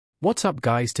What's up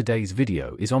guys, today's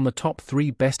video is on the top 3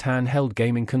 best handheld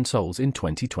gaming consoles in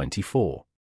 2024.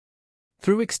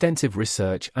 Through extensive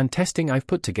research and testing I've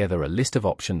put together a list of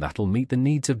options that'll meet the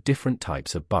needs of different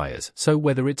types of buyers, so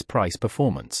whether it's price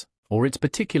performance or its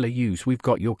particular use, we've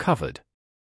got you covered.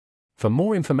 For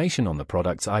more information on the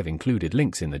products, I've included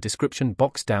links in the description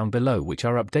box down below which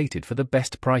are updated for the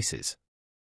best prices.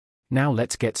 Now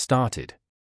let's get started.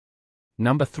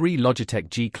 Number 3,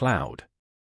 Logitech G Cloud.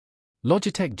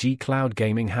 Logitech G Cloud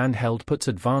gaming handheld puts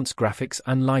advanced graphics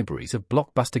and libraries of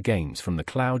blockbuster games from the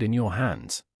cloud in your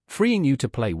hands, freeing you to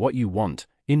play what you want,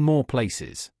 in more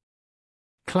places.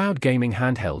 Cloud gaming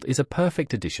handheld is a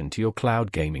perfect addition to your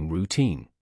cloud gaming routine.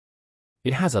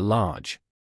 It has a large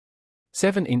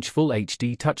 7-inch Full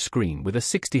HD touchscreen with a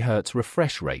 60Hz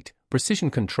refresh rate, precision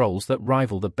controls that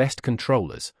rival the best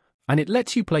controllers, and it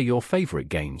lets you play your favorite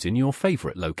games in your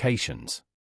favorite locations.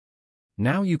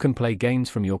 Now you can play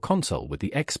games from your console with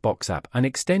the Xbox app and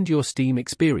extend your Steam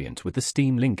experience with the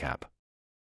Steam Link app.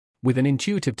 With an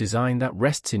intuitive design that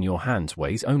rests in your hands,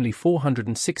 weighs only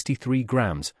 463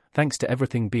 grams, thanks to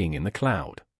everything being in the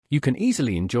cloud, you can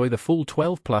easily enjoy the full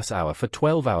 12+ hour for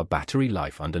 12-hour battery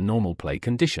life under normal play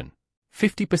condition,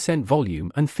 50% volume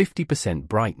and 50%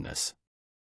 brightness.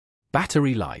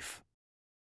 Battery life.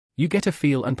 You get a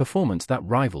feel and performance that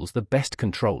rivals the best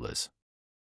controllers.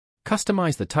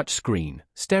 Customize the touchscreen,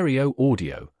 stereo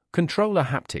audio, controller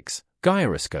haptics,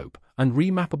 gyroscope, and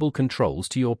remappable controls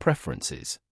to your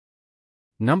preferences.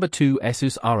 Number 2,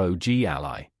 Asus ROG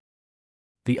Ally.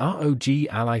 The ROG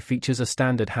Ally features a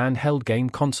standard handheld game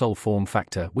console form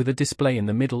factor with a display in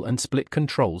the middle and split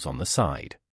controls on the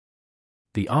side.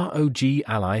 The ROG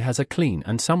Ally has a clean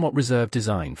and somewhat reserved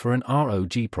design for an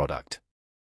ROG product.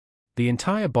 The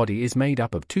entire body is made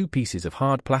up of 2 pieces of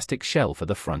hard plastic shell for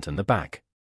the front and the back.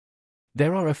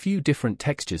 There are a few different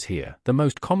textures here, the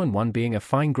most common one being a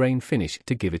fine-grained finish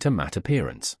to give it a matte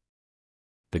appearance.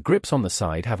 The grips on the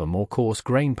side have a more coarse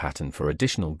grain pattern for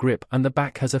additional grip, and the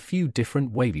back has a few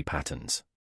different wavy patterns.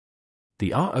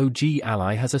 The ROG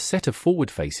Ally has a set of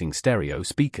forward-facing stereo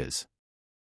speakers.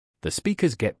 The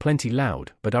speakers get plenty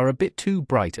loud, but are a bit too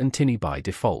bright and tinny by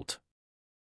default.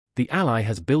 The Ally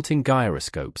has built-in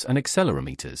gyroscopes and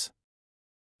accelerometers.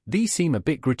 These seem a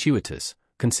bit gratuitous,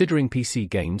 considering PC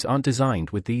games aren't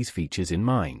designed with these features in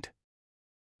mind.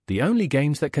 The only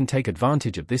games that can take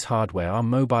advantage of this hardware are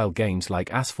mobile games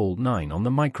like Asphalt 9 on the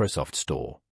Microsoft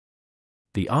Store.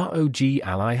 The ROG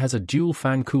Ally has a dual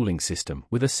fan cooling system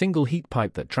with a single heat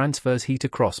pipe that transfers heat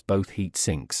across both heat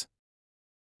sinks.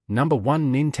 Number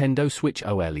 1, Nintendo Switch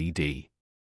OLED.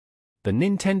 The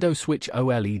Nintendo Switch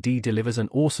OLED delivers an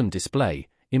awesome display,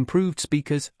 improved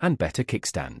speakers, and better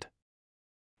kickstand.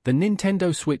 The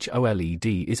Nintendo Switch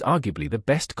OLED is arguably the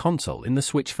best console in the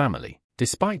Switch family,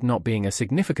 despite not being a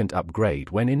significant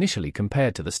upgrade when initially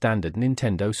compared to the standard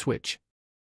Nintendo Switch.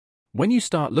 When you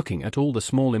start looking at all the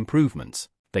small improvements,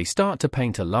 they start to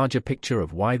paint a larger picture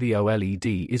of why the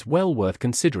OLED is well worth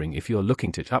considering if you're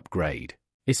looking to upgrade,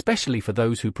 especially for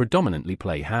those who predominantly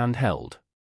play handheld.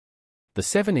 The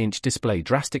 7-inch display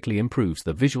drastically improves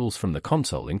the visuals from the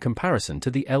console in comparison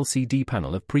to the LCD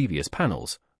panel of previous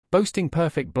panels, boasting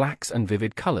perfect blacks and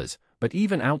vivid colors, but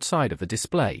even outside of the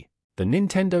display, the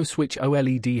Nintendo Switch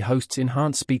OLED hosts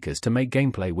enhanced speakers to make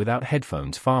gameplay without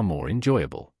headphones far more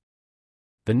enjoyable.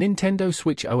 The Nintendo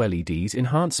Switch OLED's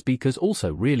enhanced speakers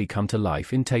also really come to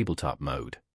life in tabletop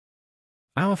mode.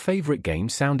 Our favorite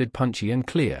games sounded punchy and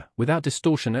clear, without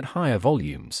distortion at higher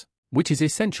volumes, which is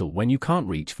essential when you can't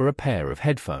reach for a pair of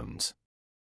headphones.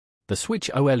 The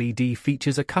Switch OLED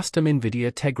features a custom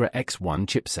NVIDIA Tegra X1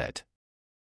 chipset.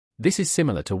 This is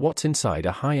similar to what's inside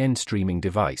a high-end streaming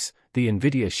device. The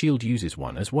NVIDIA Shield uses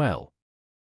one as well.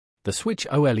 The Switch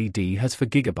OLED has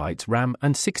 4GB RAM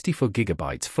and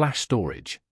 64GB flash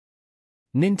storage.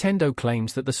 Nintendo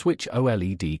claims that the Switch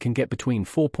OLED can get between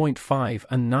 4.5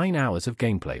 and 9 hours of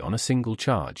gameplay on a single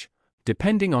charge,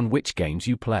 depending on which games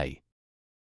you play.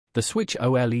 The Switch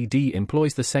OLED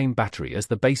employs the same battery as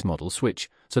the base model Switch,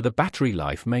 so the battery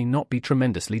life may not be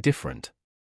tremendously different.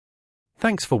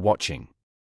 Thanks for watching.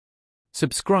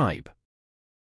 Subscribe.